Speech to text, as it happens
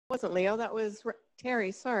Wasn't Leo, that was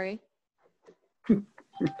Terry, sorry.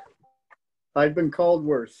 I've been called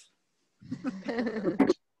worse.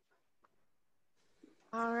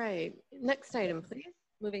 All right, next item, please.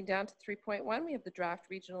 Moving down to 3.1, we have the draft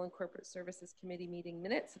Regional and Corporate Services Committee meeting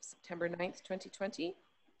minutes of September 9th, 2020.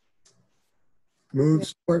 Move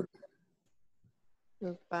support.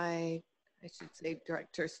 Moved by, I should say,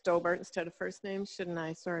 Director Stobart instead of first name, shouldn't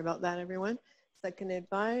I? Sorry about that, everyone. Seconded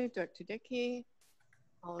by Director Dickey.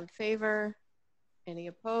 All in favor? Any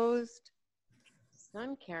opposed?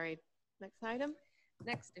 None carried. Next item.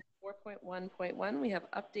 Next, at 4.1.1, we have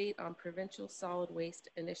update on provincial solid waste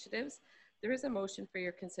initiatives. There is a motion for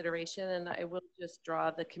your consideration, and I will just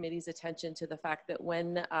draw the committee's attention to the fact that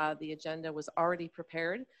when the agenda was already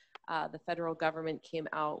prepared, the federal government came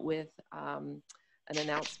out with an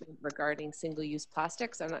announcement regarding single-use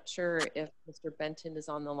plastics. I'm not sure if Mr. Benton is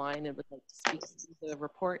on the line and would like to speak to the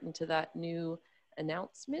report and to that new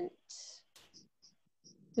announcement.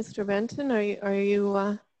 Mr. Benton, are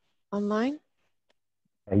you online?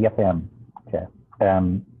 Yes, I am, Chair.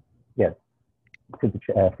 Yes,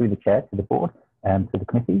 through the Chair to the Board and to the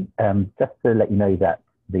committee. Just to let you know that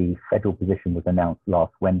the federal position was announced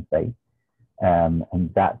last Wednesday, and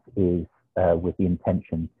that is with the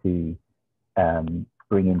intention to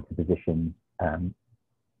bring into position,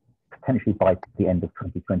 potentially by the end of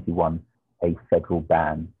 2021, a federal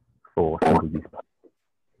ban for single-use plastic.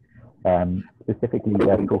 Specifically, we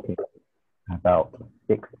are talking about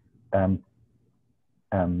 6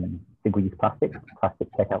 single-use plastic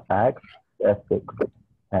checkout bags,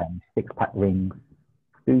 6-pack rings,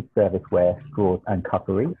 food serviceware, straws, and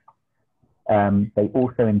cutlery. They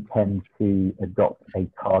also intend to adopt a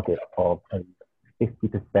target of a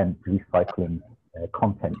 50% recycling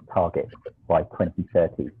content target by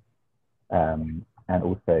 2030. And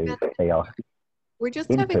also they are... We're just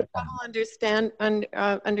having trouble understanding.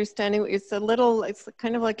 It's a little, it's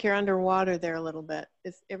kind of like you're underwater there a little bit.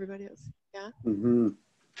 Is everybody else? Yeah? Mm-hmm.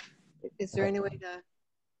 Is there any way to...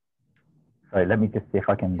 Sorry, let me just see if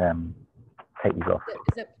I can take these off.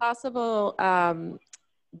 Is it possible,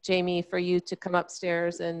 Jamie, for you to come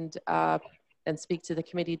upstairs and speak to the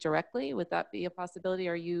committee directly? Would that be a possibility?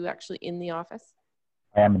 Are you actually in the office?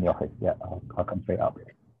 I am in the office, yeah. I'll come straight up.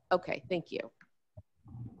 Okay, thank you.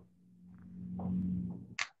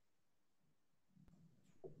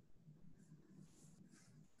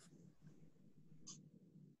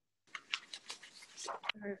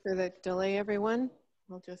 Sorry for the delay, everyone.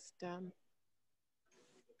 We'll just, yeah.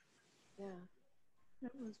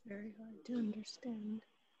 That was very hard to understand.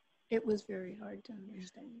 It was very hard to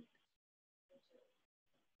understand.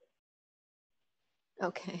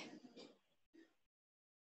 Okay.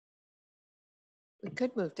 We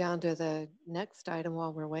could move down to the next item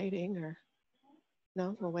while we're waiting, or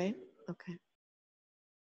no, we'll wait. Okay.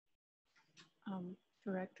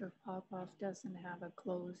 Director Popoff doesn't have a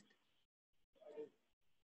closed.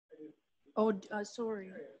 Oh, sorry.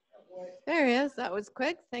 There he is. That was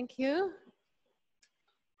quick. Thank you.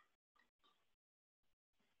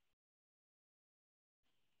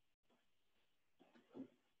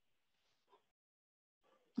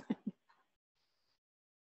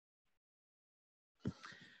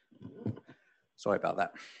 Sorry about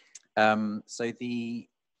that. So the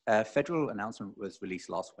federal announcement was released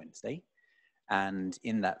last Wednesday, and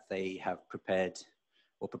in that they have prepared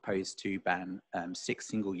or proposed to ban 6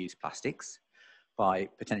 single-use plastics by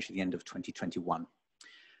potentially the end of 2021.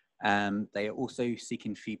 They are also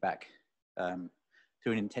seeking feedback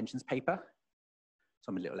through an intentions paper. So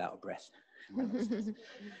I'm a little out of breath.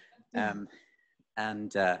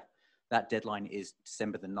 That deadline is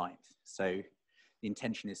December the 9th. So the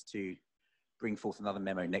intention is to bring forth another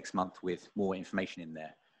memo next month with more information in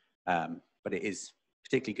there. But it is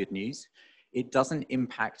particularly good news. It doesn't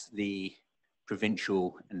impact the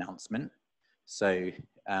provincial announcement. So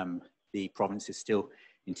the province is still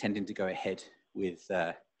intending to go ahead with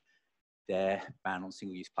their ban on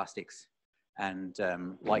single-use plastics. And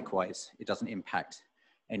likewise, it doesn't impact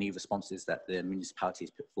any responses that the municipality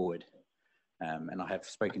has put forward. And I have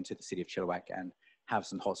spoken to the City of Chilliwack and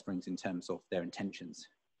Havers and Hot Springs in terms of their intentions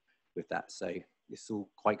with that. So it's all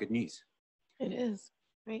quite good news. It is.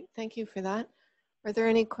 Great. Thank you for that. Are there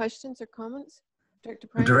any questions or comments? Director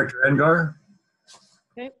Pryor? Director Engar?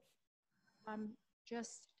 Okay.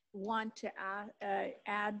 Just want to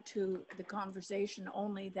add to the conversation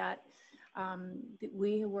only that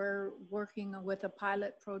we were working with a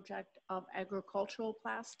pilot project of agricultural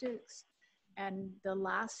plastics, and the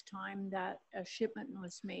last time that a shipment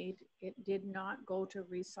was made, it did not go to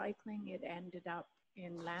recycling. It ended up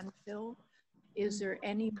in landfill. Is there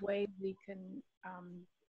any way we can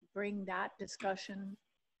bring that discussion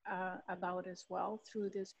about as well through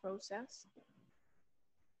this process?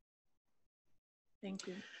 Thank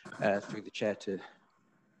you. Through the chair to,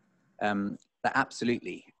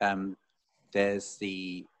 absolutely. There's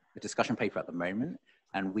the discussion paper at the moment,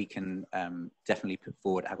 and we can definitely put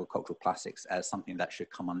forward agricultural plastics as something that should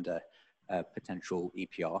come under potential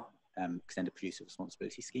EPR, Extended Producer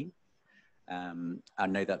Responsibility Scheme. I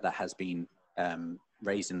know that that has been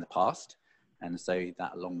raised in the past, and so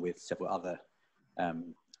that, along with several other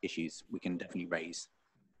issues, we can definitely raise.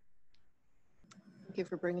 Thank you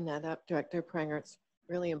for bringing that up, Director Pranger. It's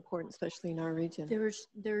really important, especially in our region.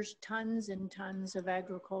 There's tons and tons of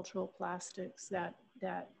agricultural plastics that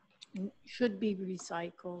should be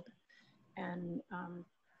recycled, and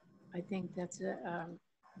I think that's a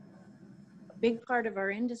big part of our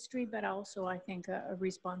industry, but also I think a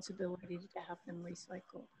responsibility to have them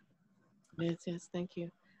recycled. Yes, thank you.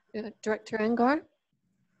 Director Engar?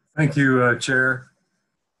 Thank you, Chair.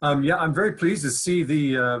 Yeah, I'm very pleased to see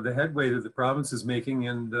the headway that the province is making,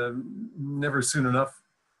 and never soon enough,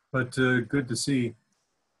 but good to see.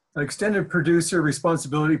 Extended Producer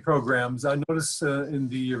Responsibility Programs. I notice in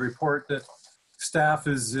the report that staff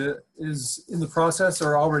is in the process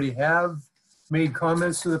or already have made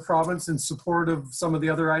comments to the province in support of some of the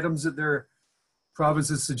other items that their province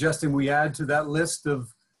is suggesting we add to that list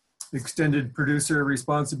of extended producer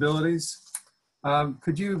responsibilities.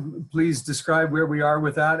 Could you please describe where we are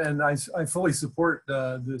with that? And I fully support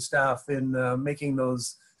the staff in making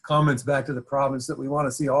those comments back to the province that we want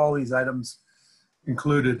to see all these items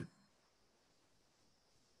included.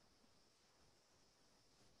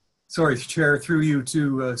 Sorry, Chair, through you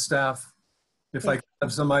to staff, if I could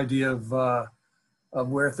have some idea of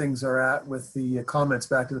where things are at with the comments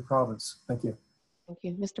back to the province. Thank you. Thank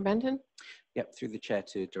you. Mr. Benton? Yep, through the chair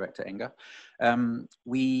to Director Enger.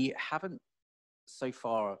 We haven't so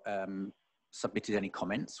far submitted any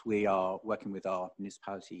comments. We are working with our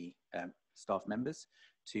municipality staff members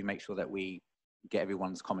to make sure that we get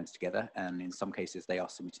everyone's comments together, and in some cases they are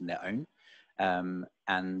submitting their own.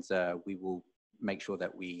 We will make sure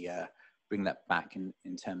that we bring that back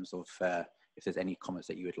in terms of if there's any comments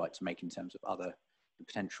that you would like to make in terms of other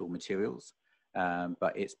potential materials.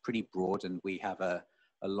 But it's pretty broad, and we have a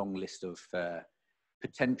long list of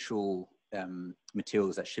potential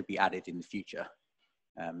materials that should be added in the future.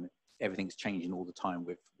 Everything's changing all the time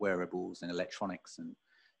with wearables and electronics, and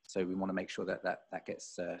so we want to make sure that that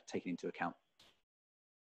gets taken into account.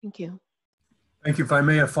 Thank you. Thank you. If I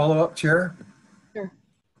may, a follow-up, Chair? Sure.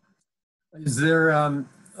 Is there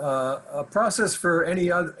a process for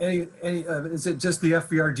any other, is it just the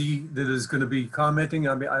FBRD that is going to be commenting?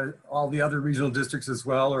 I mean, all the other regional districts as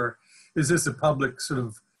well, or is this a public sort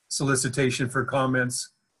of solicitation for comments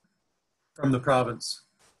from the province?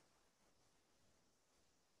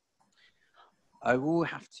 I will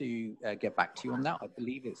have to get back to you on that. I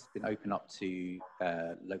believe it's been open up to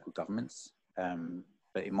local governments,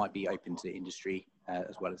 but it might be open to industry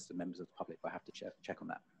as well as the members of the public. But I have to check on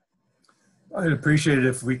that. I'd appreciate it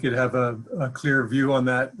if we could have a clear view on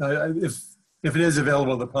that. If it is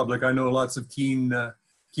available to the public, I know lots of keen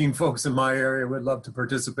folks in my area would love to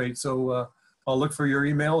participate. So I'll look for your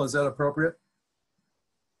email. Is that appropriate?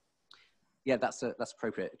 Yeah, that's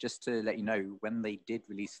appropriate. Just to let you know, when they did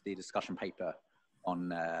release the discussion paper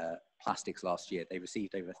on plastics last year, they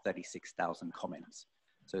received over 36,000 comments.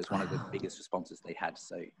 So it's one of the biggest responses they had.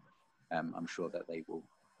 So I'm sure that they will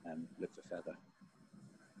look for further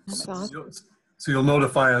comments. So you'll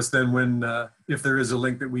notify us then when, if there is a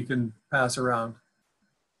link that we can pass around.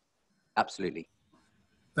 Absolutely.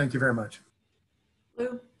 Thank you very much.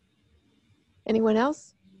 Lou? Anyone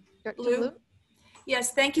else? Dr. Lou? Lou?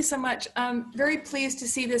 Yes, thank you so much. I'm very pleased to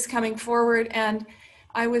see this coming forward, and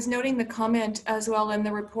I was noting the comment as well in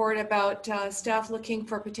the report about staff looking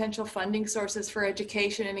for potential funding sources for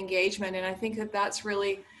education and engagement, and I think that that's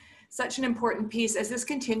really such an important piece. As this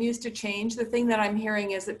continues to change, the thing that I'm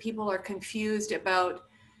hearing is that people are confused about,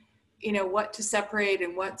 you know, what to separate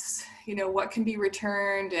and what's, you know, what can be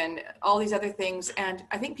returned and all these other things. And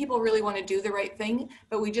I think people really want to do the right thing,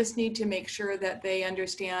 but we just need to make sure that they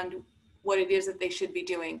understand what it is that they should be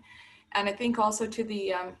doing. And I think also to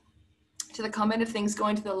the comment of things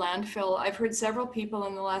going to the landfill, I've heard several people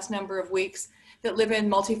in the last number of weeks that live in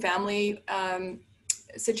multifamily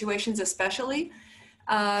situations especially,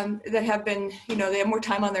 that have been, you know, they have more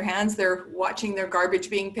time on their hands, they're watching their garbage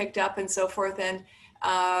being picked up and so forth. And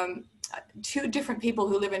two different people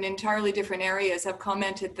who live in entirely different areas have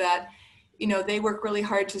commented that, you know, they work really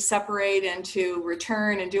hard to separate and to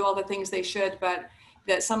return and do all the things they should, but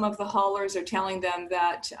that some of the haulers are telling them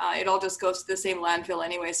that it all just goes to the same landfill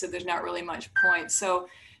anyway, so there's not really much point. So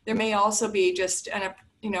there may also be just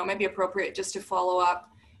it might be appropriate just to follow up,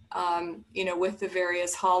 with the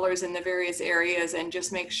various haulers in the various areas and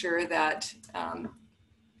just make sure that,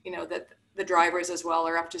 that the drivers as well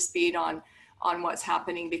are up to speed on what's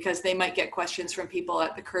happening, because they might get questions from people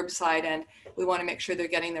at the curbside and we want to make sure they're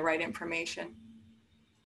getting the right information.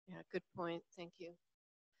 Yeah, good point. Thank you.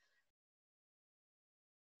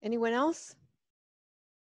 Anyone else?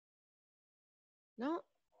 No?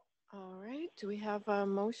 All right. Do we have a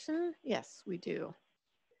motion? Yes, we do.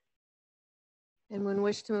 Anyone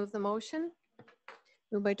wish to move the motion?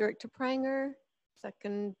 Moved by Director Pranger,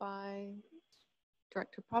 second by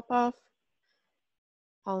Director Popoff.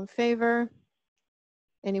 All in favor?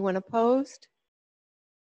 Anyone opposed?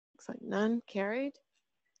 Looks like none. Carried.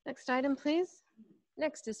 Next item, please.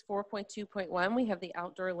 Next is 4.2.1. We have the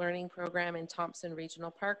outdoor learning program in Thompson Regional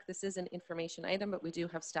Park. This is an information item, but we do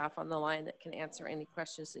have staff on the line that can answer any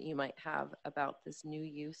questions that you might have about this new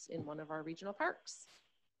use in one of our regional parks.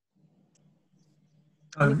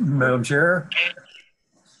 Madam Chair,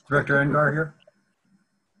 Director Engar here.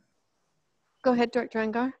 Go ahead, Director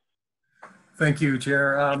Engar. Thank you,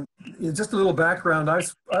 Chair. Just a little background.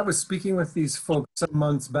 I was speaking with these folks some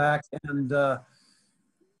months back and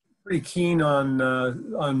pretty keen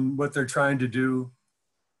on what they're trying to do.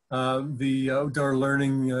 The outdoor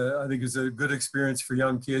learning, I think, is a good experience for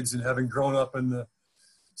young kids, and having grown up in the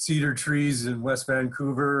cedar trees in West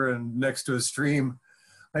Vancouver and next to a stream,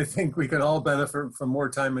 I think we can all benefit from more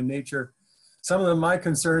time in nature. Some of my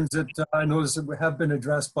concerns that I noticed that have been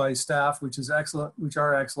addressed by staff, which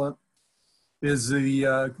are excellent, is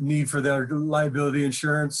the need for their liability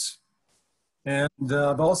insurance. And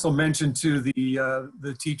I've also mentioned to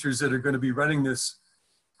the teachers that are going to be running this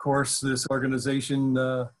course, this organization,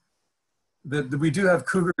 that we do have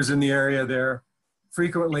cougars in the area there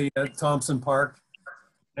frequently at Thompson Park,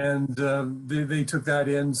 and they took that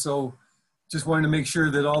in. So just wanted to make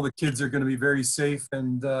sure that all the kids are going to be very safe.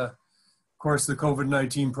 And of course, the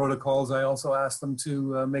COVID-19 protocols, I also asked them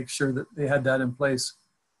to make sure that they had that in place,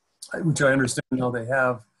 which I understand now they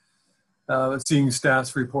have, seeing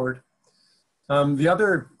staff's report. The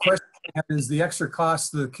other question I have is the extra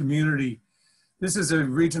cost to the community. This is a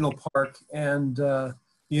regional park, and the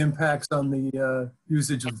impacts on the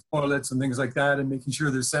usage of toilets and things like that, and making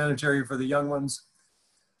sure they're sanitary for the young ones.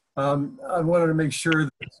 I wanted to make sure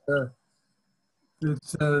that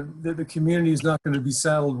the community is not going to be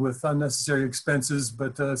saddled with unnecessary expenses,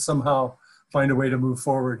 but somehow find a way to move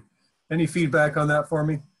forward. Any feedback on that for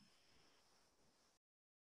me?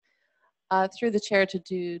 Through the chair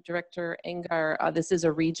to Director Engar, this is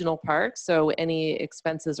a regional park, so any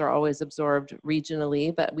expenses are always absorbed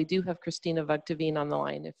regionally, but we do have Christina Vugteveen on the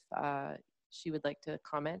line if she would like to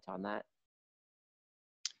comment on that.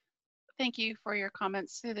 Thank you for your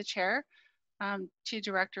comments through the chair. To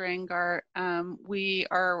Director Engar, we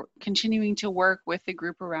are continuing to work with the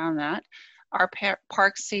group around that. Our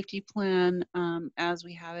park safety plan, as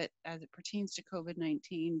we have it, as it pertains to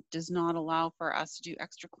COVID-19, does not allow for us to do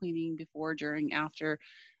extra cleaning before, during, after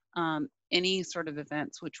any sort of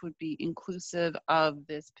events, which would be inclusive of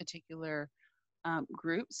this particular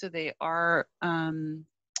group. So they are on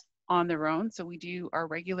their own. So we do our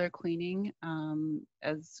regular cleaning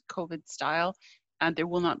as COVID style. There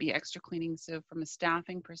will not be extra cleaning. So from a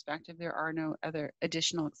staffing perspective, there are no other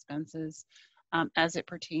additional expenses as it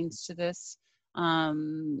pertains to this.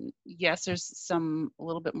 Yes, there's a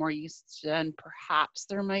little bit more use than perhaps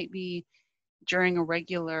there might be during a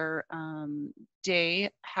regular day.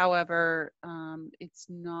 However, it's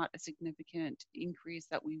not a significant increase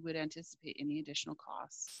that we would anticipate any additional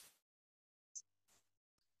costs.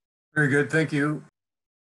 Very good, thank you.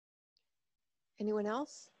 Anyone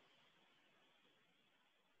else?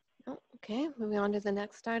 Oh, okay, moving on to the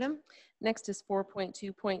next item. Next is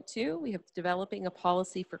 4.2.2. We have developing a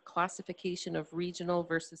policy for classification of regional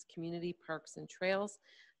versus community parks and trails.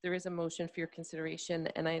 There is a motion for your consideration,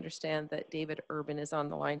 and I understand that David Urban is on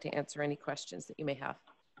the line to answer any questions that you may have.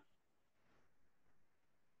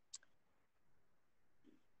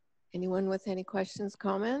 Anyone with any questions,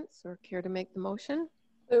 comments, or care to make the motion?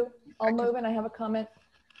 I'll move, and I have a comment.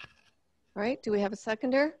 All right, do we have a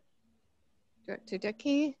seconder? Director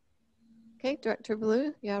Dickey? Okay, Director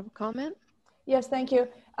Blue, you have a comment? Yes, thank you.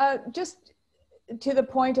 Just to the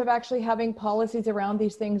point of actually having policies around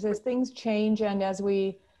these things, as things change and as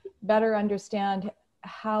we better understand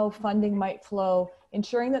how funding might flow,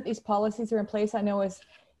 ensuring that these policies are in place, I know is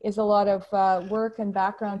a lot of work and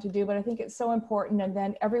background to do, but I think it's so important, and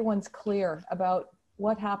then everyone's clear about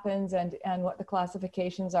what happens and what the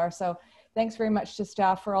classifications are. So thanks very much to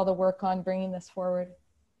staff for all the work on bringing this forward.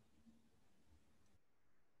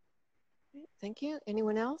 Thank you.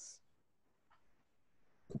 Anyone else?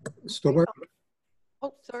 Stobart?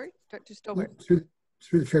 Oh, sorry, Director Stobart.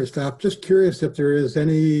 Through the chair staff, just curious if there is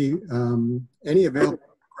any available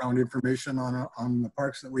background information on the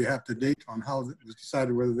parks that we have to date on how it was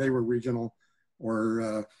decided whether they were regional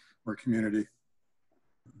or community.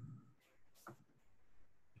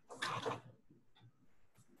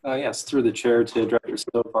 Yes, through the chair to Director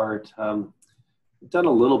Stobart. We've done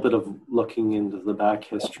a little bit of looking into the back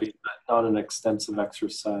history, but not an extensive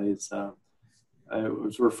exercise. I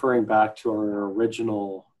was referring back to our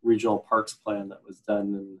original regional parks plan that was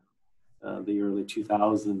done in the early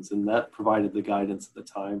 2000s, and that provided the guidance at the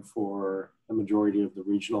time for the majority of the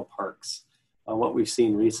regional parks. What we've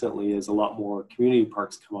seen recently is a lot more community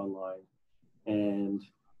parks come online, and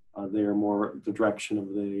they are more the direction of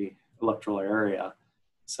the electoral area.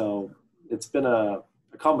 So it's been a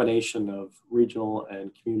combination of regional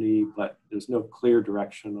and community, but there's no clear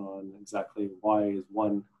direction on exactly why is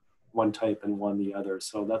one type and one the other.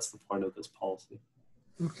 So that's the point of this policy.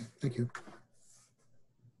 Okay, thank you.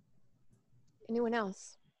 Anyone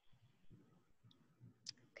else?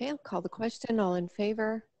 Okay, I'll call the question. All in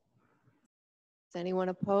favor? Is anyone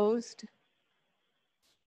opposed?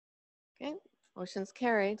 Okay, motion's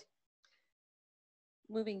carried.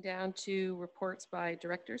 Moving down to reports by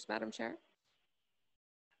directors, Madam Chair.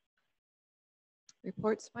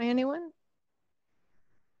 Reports by anyone?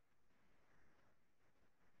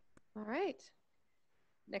 All right.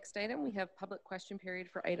 Next item, we have public question period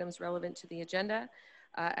for items relevant to the agenda.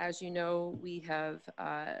 As you know, we have,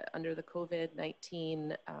 under the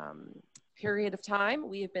COVID-19 period of time,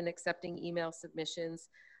 we have been accepting email submissions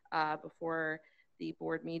before the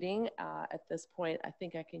board meeting. At this point, I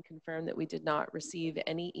think I can confirm that we did not receive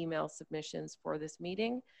any email submissions for this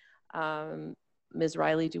meeting. Ms.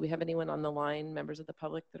 Riley, do we have anyone on the line, members of the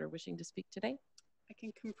public, that are wishing to speak today? I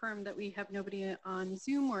can confirm that we have nobody on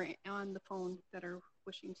Zoom or on the phone that are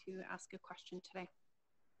wishing to ask a question today.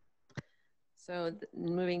 So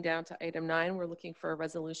moving down to item 9, we're looking for a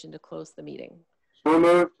resolution to close the meeting. So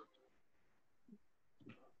moved.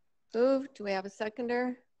 Moved. Do we have a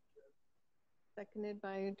seconder? Seconded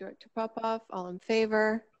by Director Popoff. All in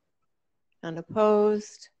favor? None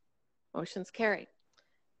opposed? Motion's carried.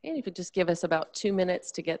 And you could just give us about 2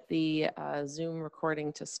 minutes to get the Zoom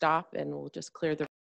recording to stop, and we'll just clear the